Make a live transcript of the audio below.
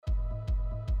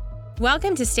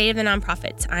Welcome to State of the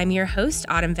Nonprofits. I'm your host,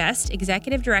 Autumn Vest,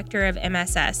 Executive Director of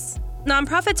MSS.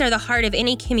 Nonprofits are the heart of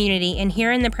any community, and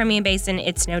here in the Permian Basin,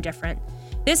 it's no different.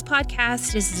 This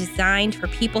podcast is designed for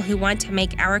people who want to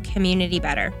make our community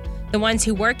better. The ones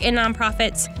who work in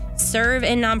nonprofits, serve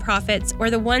in nonprofits, or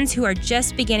the ones who are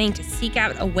just beginning to seek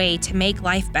out a way to make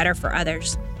life better for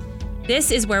others.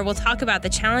 This is where we'll talk about the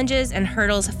challenges and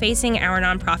hurdles facing our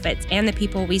nonprofits and the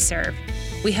people we serve.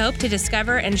 We hope to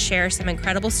discover and share some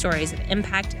incredible stories of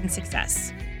impact and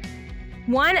success.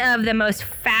 One of the most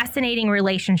fascinating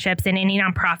relationships in any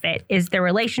nonprofit is the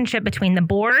relationship between the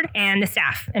board and the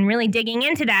staff. And really digging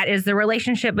into that is the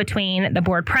relationship between the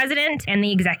board president and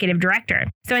the executive director.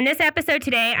 So in this episode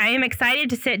today, I am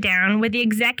excited to sit down with the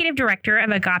executive director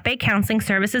of Agape Counseling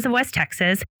Services of West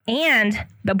Texas and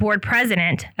the board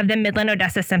president of the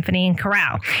Midland-Odessa Symphony and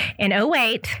Chorale. And oh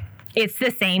wait, it's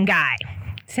the same guy.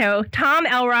 So Tom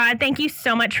Elrod, thank you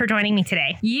so much for joining me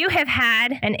today. You have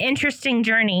had an interesting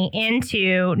journey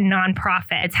into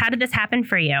nonprofits. How did this happen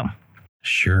for you?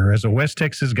 Sure. As a West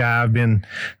Texas guy, I've been,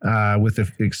 with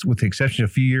the exception of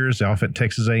a few years off at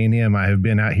Texas A&M, I have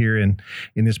been out here in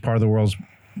this part of the world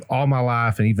all my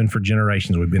life, and even for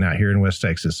generations, we've been out here in West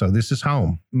Texas. So this is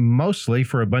home. Mostly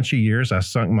for a bunch of years, I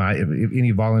sunk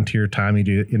any volunteer time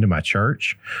into my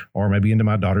church or maybe into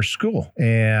my daughter's school.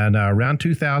 And around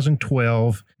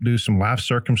 2012, due to some life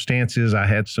circumstances, I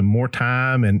had some more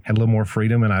time and had a little more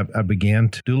freedom, and I began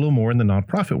to do a little more in the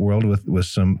nonprofit world with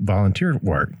some volunteer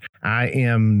work. I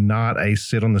am not a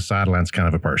sit on the sidelines kind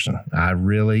of a person. I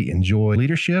really enjoy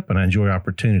leadership and I enjoy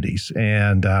opportunities,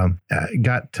 and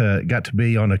got to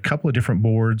be on a couple of different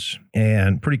boards,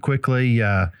 and pretty quickly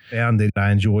found that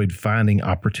I enjoyed finding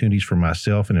opportunities for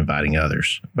myself and inviting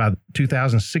others. By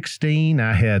 2016,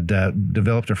 I had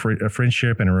developed a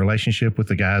friendship and a relationship with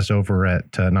the guys over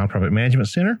at Nonprofit Management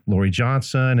Center, Lori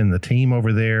Johnson and the team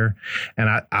over there. And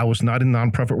I was not in the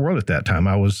nonprofit world at that time.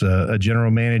 I was a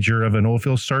general manager of an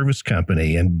oilfield service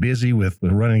company and busy with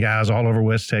running guys all over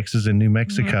West Texas and New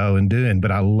Mexico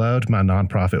but I loved my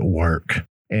nonprofit work.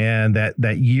 And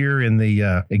that year in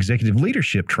the executive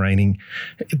leadership training,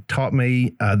 it taught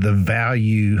me the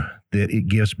value that it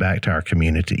gives back to our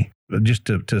community. Just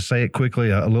to say it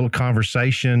quickly, a little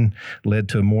conversation led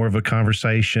to more of a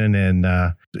conversation, and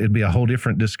it'd be a whole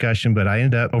different discussion, but I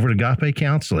ended up over at Agape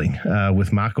Counseling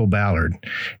with Michael Ballard.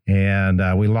 And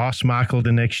we lost Michael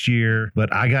the next year,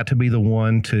 but I got to be the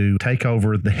one to take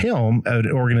over the helm of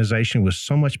an organization with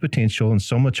so much potential and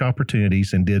so much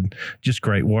opportunities, and did just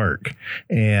great work.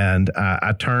 And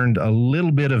I turned a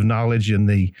little bit of knowledge in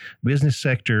the business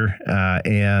sector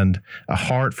and a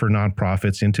heart for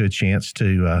nonprofits into a chance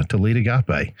to lead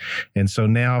Agape. And so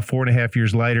now, 4.5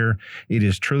 years later, it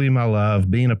is truly my love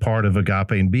being a part of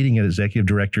Agape, and being an executive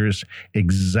director is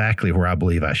exactly where I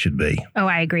believe I should be. Oh,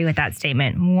 I agree with that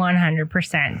statement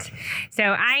 100%. So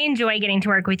I enjoy getting to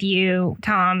work with you,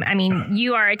 Tom. I mean,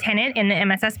 you are a tenant in the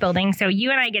MSS building, so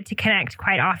you and I get to connect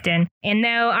quite often. And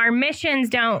though our missions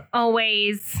don't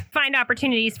always find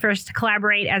opportunities for us to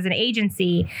collaborate as an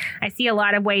agency, I see a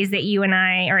lot of ways that you and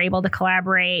I are able to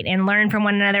collaborate and learn from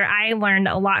one another. I learned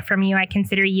a lot from you. I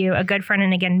consider you a good friend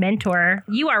and, again, mentor.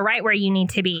 You are right where you need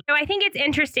to be. So I think it's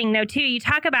interesting, though, too, you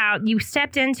talk about you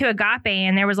stepped into Agape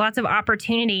and there was lots of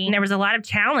opportunity and there was a lot of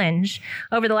challenge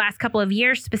over the last couple of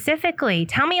years specifically.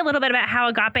 Tell me a little bit about how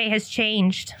Agape has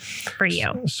changed for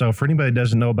you. So for anybody that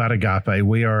doesn't know about Agape,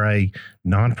 we are a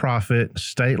nonprofit,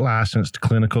 state-licensed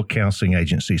clinical counseling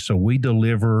agency. So we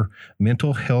deliver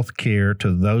mental health care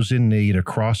to those in need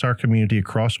across our community,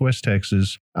 across West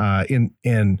Texas.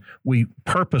 And we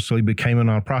purposely became a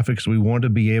nonprofit because we wanted to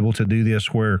be able to do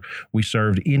this where we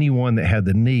served anyone that had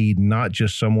the need, not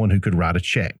just someone who could write a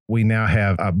check. We now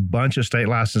have a bunch of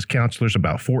state-licensed counselors,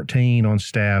 about 14 on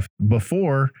staff.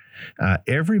 Before,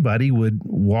 everybody would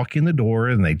walk in the door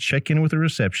and they'd check in with a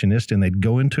receptionist and they'd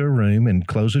go into a room and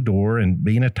close a door and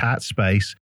be in a tight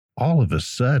space. All of a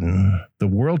sudden, the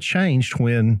world changed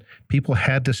when people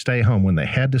had to stay home, when they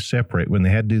had to separate, when they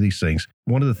had to do these things.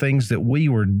 One of the things that we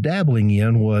were dabbling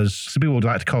in was, some people would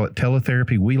like to call it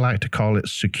teletherapy. We like to call it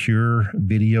secure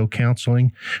video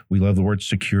counseling. We love the word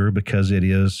secure because it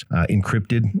is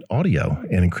encrypted audio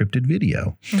and encrypted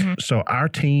video. Mm-hmm. So our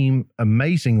team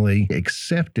amazingly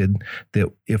accepted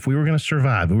that if we were going to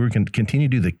survive, if we were going to continue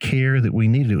to do the care that we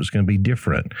needed, it was going to be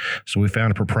different. So we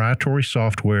found a proprietary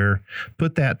software,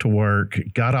 put that to work,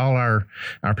 got all our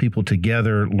people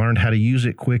together, learned how to use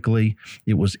it quickly.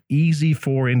 It was easy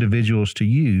for individuals to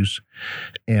use.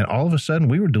 And all of a sudden,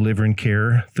 we were delivering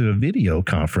care through a video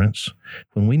conference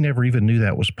when we never even knew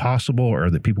that was possible or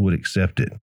that people would accept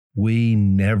it. We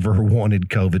never wanted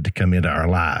COVID to come into our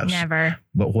lives. Never.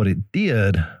 But what it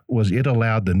did was it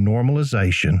allowed the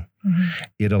normalization. Mm-hmm.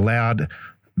 It allowed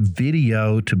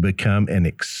video to become an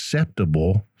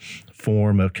acceptable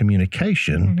form of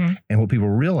communication. Mm-hmm. And what people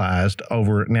realized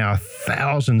over now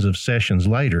thousands of sessions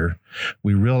later,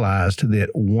 we realized that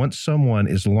once someone,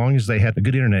 as long as they had a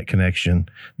good internet connection,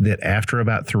 that after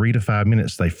about 3 to 5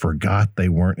 minutes, they forgot they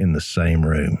weren't in the same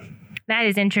room. That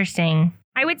is interesting.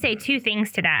 I would say two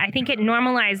things to that. I think it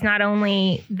normalized not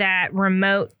only that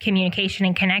remote communication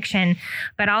and connection,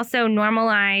 but also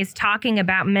normalized talking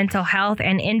about mental health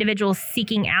and individuals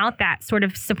seeking out that sort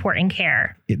of support and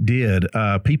care. It did.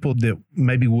 People that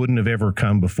maybe wouldn't have ever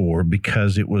come before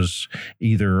because it was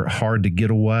either hard to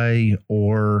get away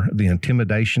or the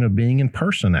intimidation of being in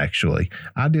person, actually.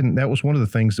 That was one of the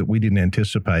things that we didn't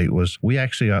anticipate was we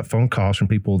actually got phone calls from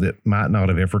people that might not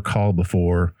have ever called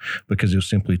before because it was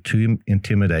simply too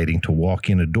intimidating to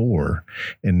walk in a door,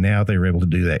 and now they were able to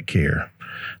do that care.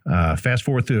 Fast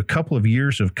forward through a couple of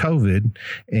years of COVID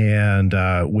and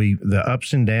the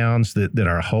ups and downs that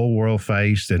our whole world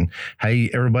faced, and hey,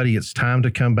 everybody, it's time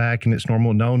to come back and it's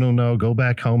normal. No, go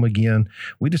back home again.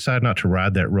 We decided not to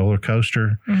ride that roller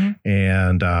coaster, mm-hmm.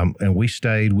 and we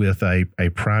stayed with a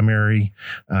primary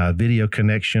video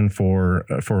connection for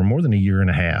more than a year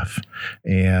and a half,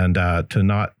 and to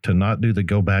not do the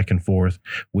go back and forth.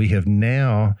 We have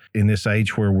now, in this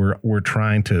age where we're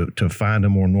trying to find a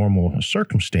more normal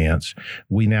circumstance,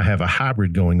 we now have a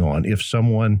hybrid going on. If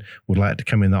someone would like to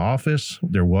come in the office,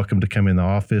 they're welcome to come in the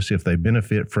office. If they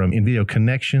benefit from in-video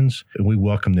connections, we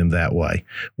welcome them that way.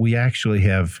 We actually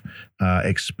have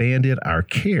expanded our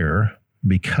care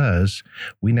because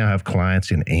we now have clients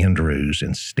in Andrews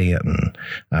and Stanton.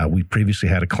 We previously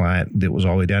had a client that was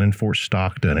all the way down in Fort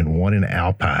Stockton and one in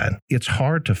Alpine. It's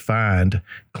hard to find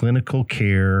clinical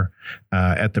care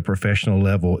at the professional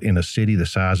level in a city the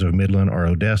size of Midland or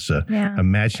Odessa. Yeah.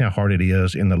 Imagine how hard it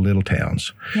is in the little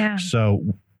towns. Yeah. So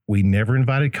we never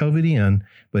invited COVID in,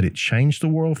 but it changed the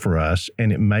world for us,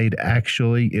 and it made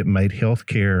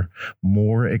healthcare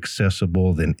more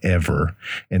accessible than ever.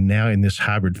 And now in this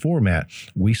hybrid format,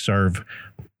 we serve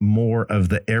more of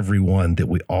the everyone that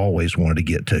we always wanted to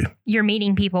get to. You're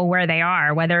meeting people where they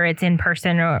are, whether it's in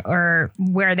person or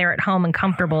where they're at home and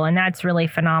comfortable. And that's really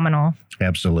phenomenal.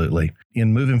 Absolutely.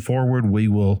 In moving forward, we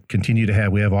will continue to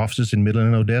we have offices in Midland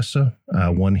and Odessa,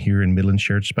 one here in Midland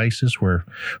Shared Spaces where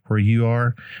you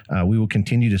are. We will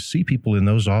continue to see people in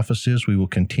those offices. We will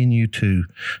continue to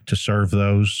serve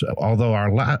those. Although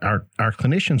our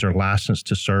clinicians are licensed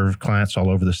to serve clients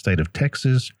all over the state of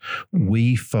Texas,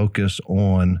 we focus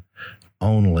on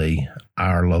only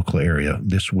our local area,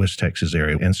 this West Texas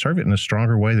area, and serve it in a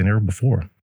stronger way than ever before.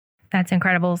 That's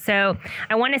incredible. So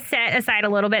I want to set aside a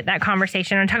little bit that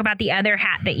conversation and talk about the other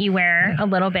hat that you wear a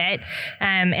little bit.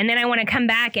 And then I want to come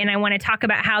back and I want to talk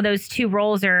about how those two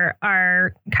roles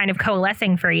are kind of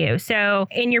coalescing for you. So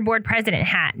in your board president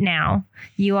hat now,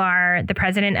 you are the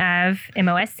president of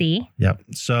MOSC. Yep.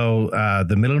 So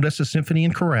the Midland Odessa Symphony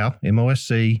and Chorale,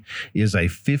 MOSC, is a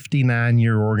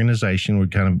 59-year organization. We're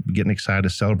kind of getting excited to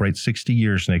celebrate 60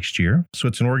 years next year. So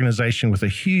it's an organization with a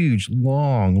huge,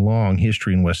 long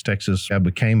history in West Texas. I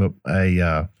became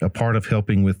a part of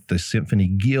helping with the Symphony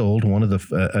Guild, one of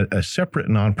a separate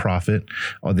nonprofit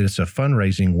that is a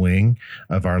fundraising wing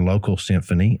of our local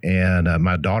symphony. And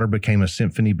my daughter became a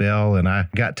symphony belle, and I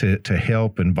got to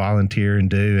help and volunteer and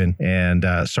do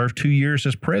and served 2 years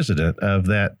as president of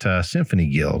that Symphony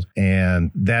Guild.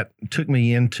 And that took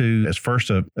me into as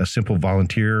first a simple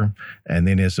volunteer, and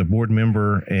then as a board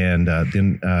member, and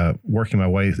then working my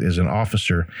way as an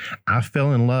officer. I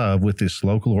fell in love with this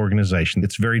local organization.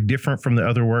 It's very different from the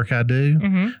other work I do,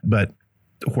 mm-hmm. but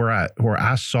where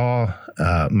I saw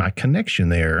my connection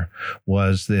there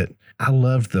was that I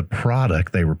loved the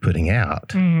product they were putting out,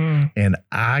 mm-hmm. and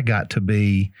I got to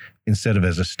be, instead of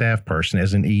as a staff person,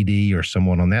 as an ED or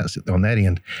someone on that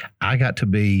end, I got to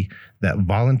be that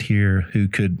volunteer who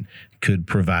could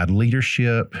provide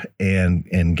leadership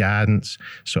and guidance.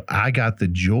 So I got the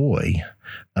joy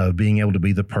of being able to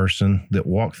be the person that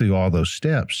walked through all those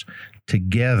steps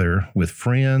together with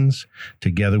friends,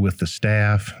 together with the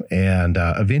staff. And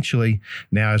eventually,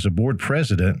 now as a board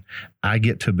president, I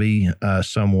get to be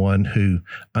someone who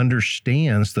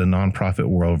understands the nonprofit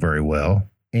world very well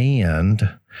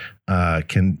and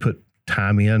can put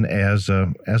time in as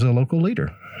a local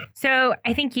leader. So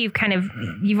I think you've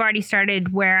already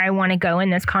started where I want to go in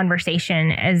this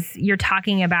conversation, as you're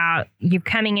talking about you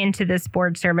coming into this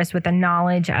board service with a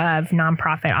knowledge of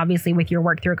nonprofit, obviously with your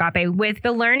work through Agape, with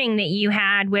the learning that you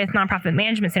had with Nonprofit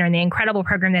Management Center and the incredible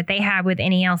program that they have with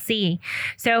NELC.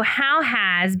 So how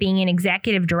has being an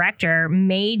executive director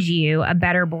made you a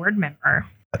better board member?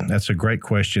 That's a great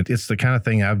question. It's the kind of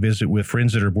thing I visit with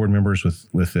friends that are board members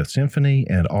with the Symphony,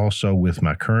 and also with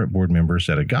my current board members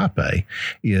at Agape,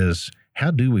 is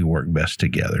how do we work best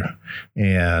together?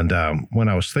 And when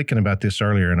I was thinking about this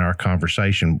earlier in our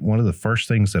conversation, one of the first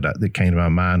things that came to my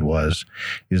mind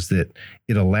is that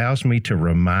it allows me to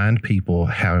remind people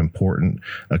how important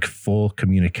a full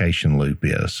communication loop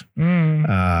is.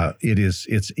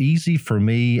 It's easy for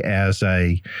me as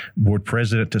a board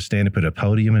president to stand up at a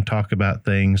podium and talk about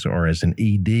things, or as an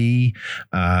ED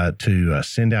to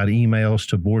send out emails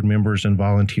to board members and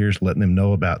volunteers, letting them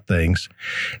know about things.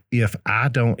 If I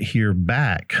don't hear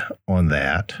back on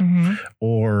that,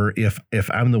 or if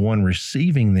I'm the one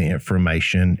receiving the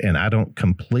information and I don't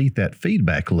complete that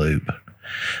feedback loop,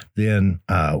 then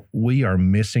we are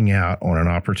missing out on an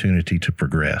opportunity to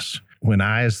progress. When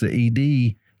I, as the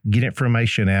ED, get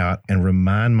information out and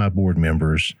remind my board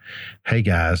members, hey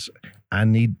guys, I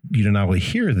need you to not only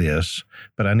hear this,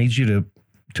 but I need you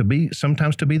to be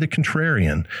sometimes to be the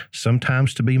contrarian,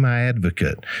 sometimes to be my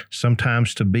advocate,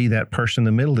 sometimes to be that person in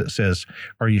the middle that says,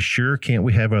 are you sure? Can't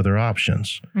we have other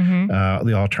options?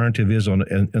 The alternative is on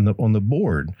the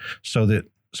board, so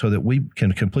that we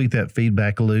can complete that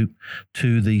feedback loop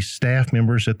to the staff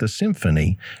members at the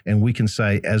Symphony. And we can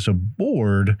say, as a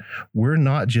board, we're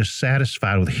not just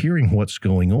satisfied with hearing what's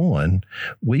going on.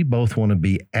 We both want to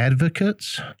be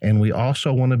advocates, and we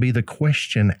also want to be the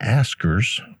question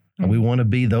askers. We want to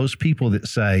be those people that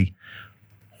say,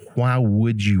 why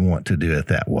would you want to do it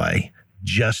that way?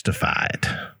 Justify it.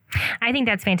 I think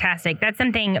that's fantastic. That's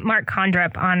something Mark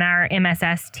Condrup on our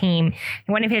MSS team,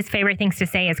 one of his favorite things to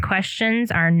say is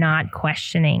questions are not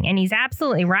questioning. And he's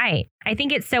absolutely right. I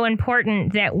think it's so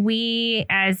important that we,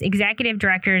 as executive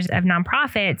directors of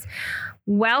nonprofits,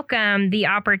 welcome the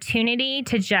opportunity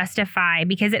to justify,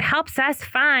 because it helps us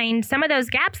find some of those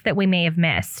gaps that we may have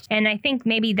missed. And I think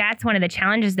maybe that's one of the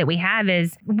challenges that we have,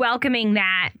 is welcoming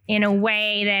that in a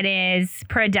way that is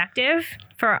productive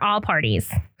for all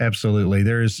parties. Absolutely.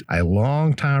 There's a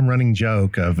long time running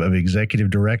joke of executive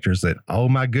directors that, oh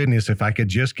my goodness, if I could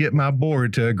just get my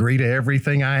board to agree to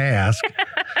everything I ask.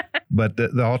 But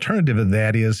the alternative of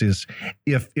that is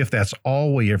if that's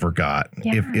all we ever got,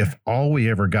 if all we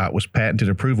ever got was patented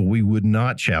approval, we would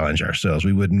not challenge ourselves.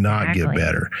 We would not get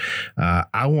better.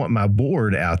 I want my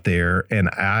board out there, and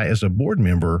I, as a board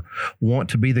member, want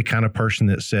to be the kind of person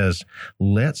that says,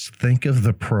 let's think of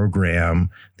the program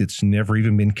that's never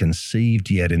even been conceived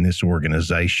yet in this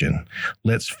organization.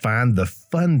 Let's find the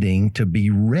funding to be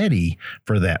ready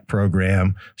for that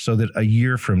program, so that a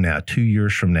year from now, 2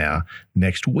 years from now,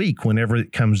 next week, whenever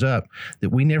it comes up, that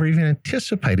we never even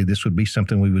anticipated this would be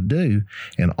something we would do.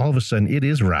 And all of a sudden it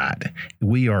is right.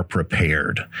 We are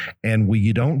prepared. And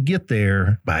you don't get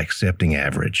there by accepting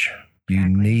average. You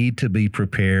need to be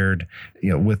prepared.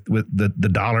 With the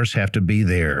dollars have to be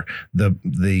there,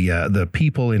 the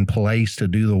people in place to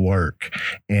do the work.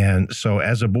 And so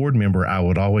as a board member, I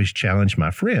would always challenge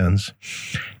my friends,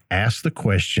 ask the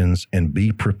questions and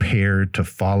be prepared to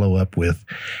follow up with,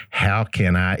 how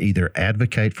can I either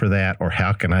advocate for that, or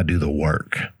how can I do the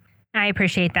work? I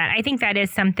appreciate that. I think that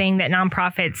is something that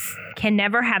nonprofits can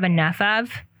never have enough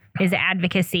of, is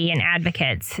advocacy and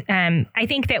advocates. I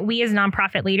think that we as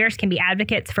nonprofit leaders can be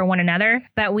advocates for one another,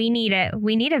 but we need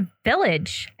a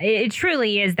village. It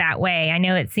truly is that way. I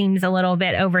know it seems a little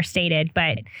bit overstated,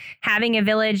 but having a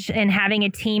village and having a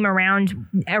team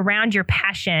around your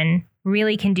passion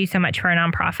really can do so much for a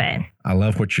nonprofit. I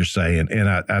love what you're saying, and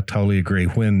I totally agree.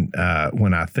 When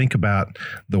I think about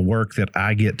the work that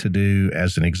I get to do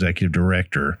as an executive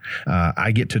director,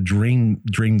 I get to dream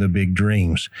the big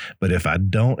dreams. But if I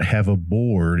don't have a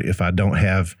board, if I don't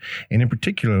have, and in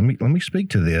particular, let me speak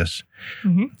to this.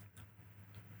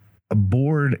 A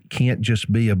board can't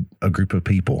just be a group of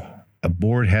people. A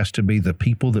board has to be the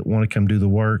people that want to come do the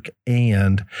work,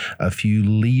 and a few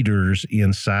leaders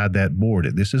inside that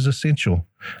board. This is essential.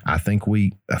 I think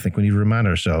we need to remind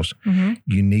ourselves,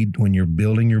 you need, when you're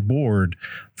building your board,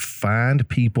 find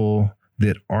people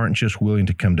that aren't just willing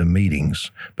to come to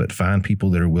meetings, but find people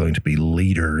that are willing to be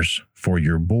leaders for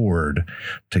your board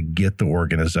to get the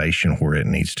organization where it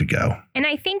needs to go. And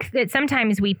I think that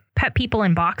sometimes we put people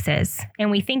in boxes and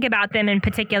we think about them in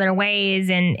particular ways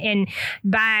and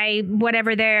by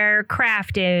whatever their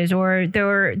craft is or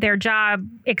their job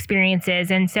experiences.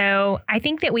 And so I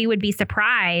think that we would be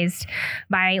surprised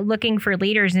by looking for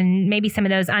leaders in maybe some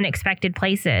of those unexpected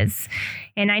places.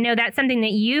 And I know that's something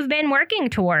that you've been working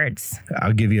towards.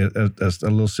 I'll give you a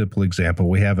little simple example.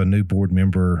 We have a new board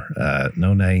member,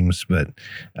 no names, but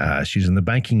she's in the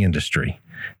banking industry.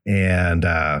 And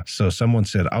so someone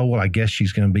said, oh, well, I guess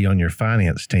she's going to be on your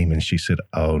finance team. And she said,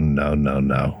 oh,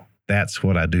 no. That's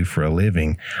what I do for a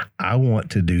living. I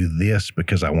want to do this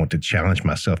because I want to challenge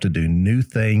myself to do new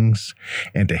things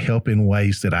and to help in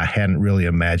ways that I hadn't really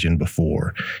imagined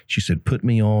before. She said, put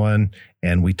me on.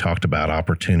 And we talked about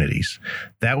opportunities.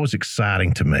 That was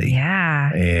exciting to me.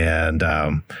 Yeah. And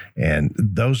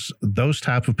those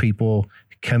type of people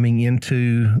coming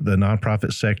into the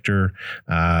nonprofit sector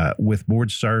with board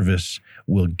service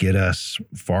will get us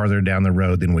farther down the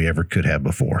road than we ever could have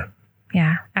before.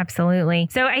 Yeah, absolutely.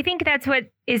 So I think that's what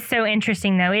is so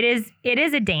interesting, though. It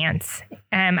is a dance.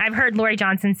 I've heard Lori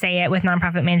Johnson say it with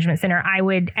Nonprofit Management Center. I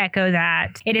would echo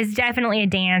that. It is definitely a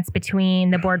dance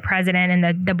between the board president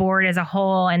and the board as a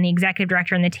whole and the executive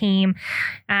director and the team.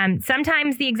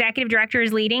 Sometimes the executive director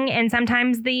is leading and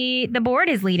sometimes the board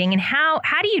is leading. And how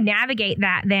do you navigate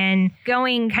that then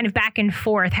going kind of back and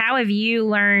forth? How have you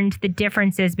learned the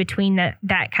differences between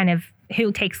that kind of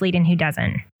who takes lead and who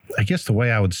doesn't? I guess the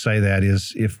way I would say that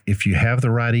is if you have the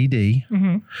right ED,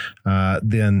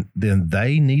 then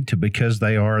they need to, because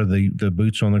they are the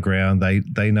boots on the ground,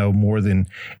 they know more than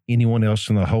anyone else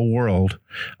in the whole world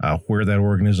where that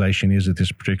organization is at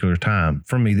this particular time.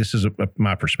 For me, this is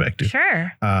my perspective.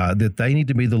 Sure. That they need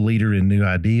to be the leader in new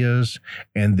ideas,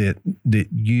 and that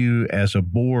you as a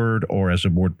board or as a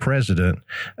board president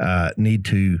need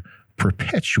to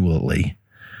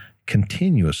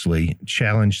continuously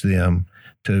challenge them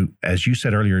to, as you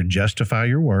said earlier, justify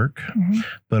your work,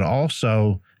 but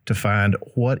also to find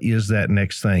what is that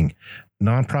next thing.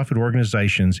 Nonprofit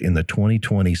organizations in the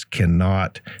 2020s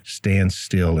cannot stand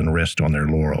still and rest on their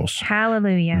laurels.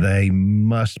 Hallelujah. They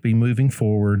must be moving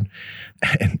forward.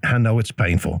 And I know it's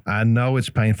painful.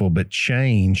 But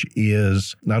change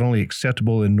is not only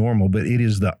acceptable and normal, but it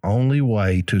is the only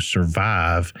way to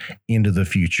survive into the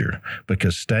future,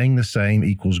 because staying the same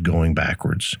equals going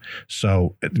backwards.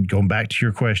 So going back to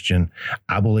your question,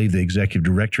 I believe the executive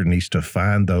director needs to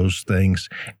find those things.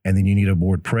 And then you need a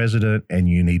board president and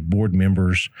you need board members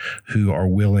who are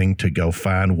willing to go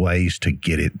find ways to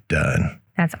get it done.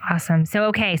 That's awesome.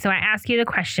 So I ask you the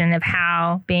question of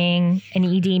how being an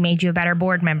ED made you a better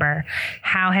board member.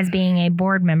 How has being a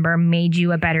board member made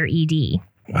you a better ED?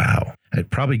 Wow. I'd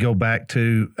probably go back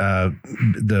to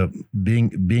the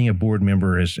being a board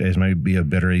member as maybe be a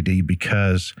better ED,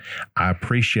 because I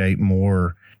appreciate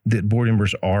more that board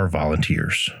members are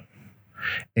volunteers.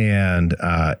 And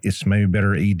it's maybe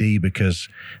better ED because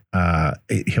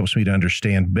it helps me to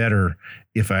understand better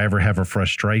if I ever have a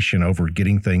frustration over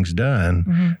getting things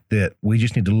done, that we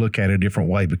just need to look at it a different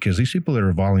way, because these people that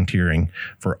are volunteering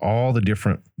for all the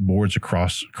different boards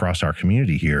across our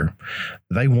community here,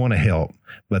 they want to help,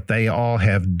 but they all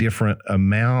have different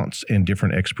amounts and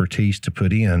different expertise to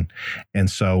put in. And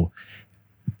so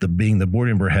being the board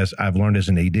member I've learned as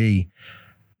an ED,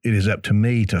 it is up to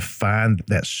me to find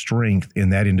that strength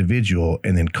in that individual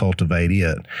and then cultivate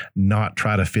it, not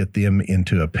try to fit them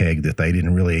into a peg that they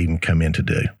didn't really even come in to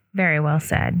do. Very well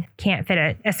said. Can't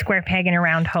fit a square peg in a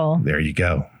round hole. There you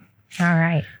go. All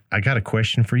right. I got a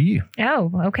question for you.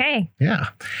 Oh, okay. Yeah.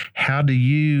 How do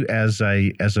you, as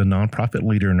a nonprofit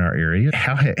leader in our area,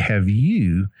 how have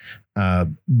you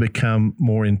become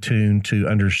more in tune to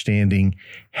understanding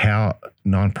how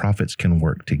nonprofits can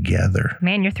work together?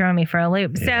 Man, you're throwing me for a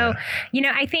loop. Yeah. So,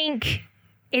 I think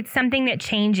it's something that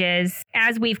changes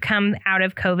as we've come out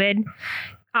of COVID.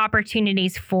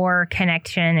 Opportunities for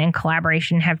connection and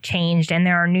collaboration have changed, and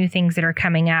there are new things that are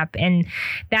coming up. And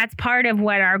that's part of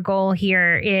what our goal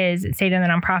here is at State of the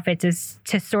Nonprofits, is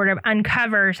to sort of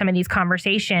uncover some of these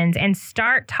conversations and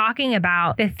start talking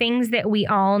about the things that we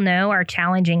all know are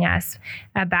challenging us,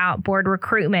 about board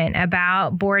recruitment,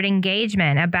 about board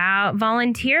engagement, about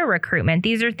volunteer recruitment.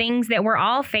 These are things that we're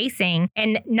all facing,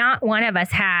 and not one of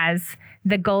us has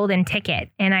the golden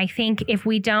ticket. And I think if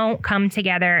we don't come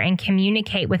together and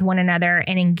communicate with one another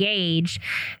and engage,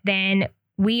 then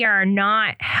we are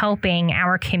not helping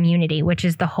our community, which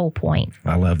is the whole point.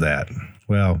 I love that.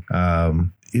 Well,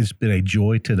 it's been a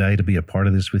joy today to be a part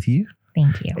of this with you.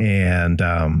 Thank you. And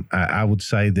I would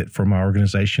say that for my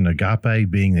organization, Agape,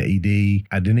 being the ED,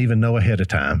 I didn't even know ahead of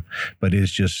time, but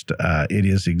it's just, it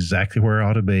is exactly where it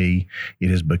ought to be. It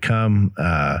has become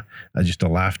just a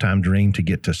lifetime dream to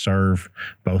get to serve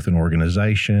both an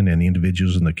organization and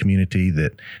individuals in the community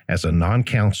that, as a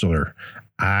non-counselor,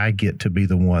 I get to be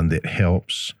the one that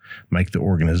helps make the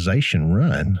organization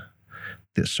run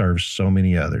that serves so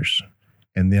many others.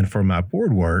 And then for my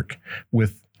board work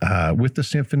with the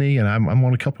Symphony, and I'm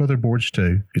on a couple other boards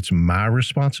too, it's my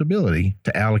responsibility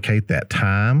to allocate that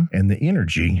time and the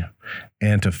energy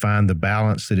and to find the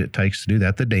balance that it takes to do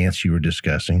that, the dance you were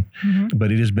discussing. Mm-hmm.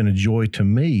 But it has been a joy to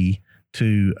me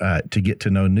to get to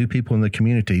know new people in the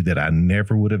community that I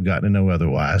never would have gotten to know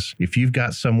otherwise. If you've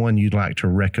got someone you'd like to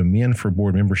recommend for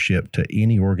board membership to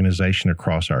any organization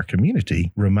across our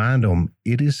community, remind them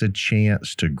it is a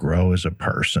chance to grow as a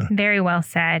person. Very well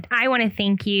said. I want to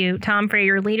thank you, Tom, for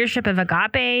your leadership of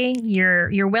Agape,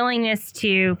 your willingness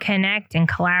to connect and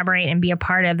collaborate and be a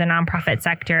part of the nonprofit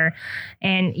sector,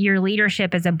 and your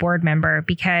leadership as a board member,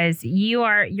 because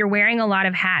you're wearing a lot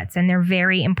of hats, and they're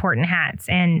very important hats.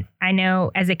 And I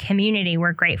know as a community,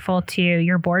 we're grateful to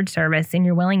your board service and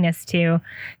your willingness to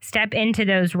step into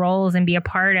those roles and be a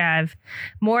part of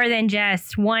more than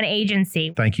just one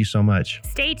agency. Thank you so much.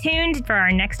 Stay tuned for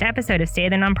our next episode of State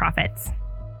of the Nonprofits.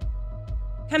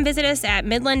 Come visit us at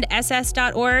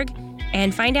midlandss.org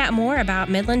and find out more about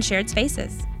Midland Shared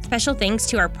Spaces. Special thanks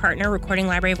to our partner, Recording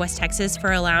Library of West Texas,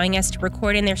 for allowing us to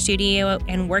record in their studio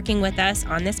and working with us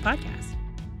on this podcast.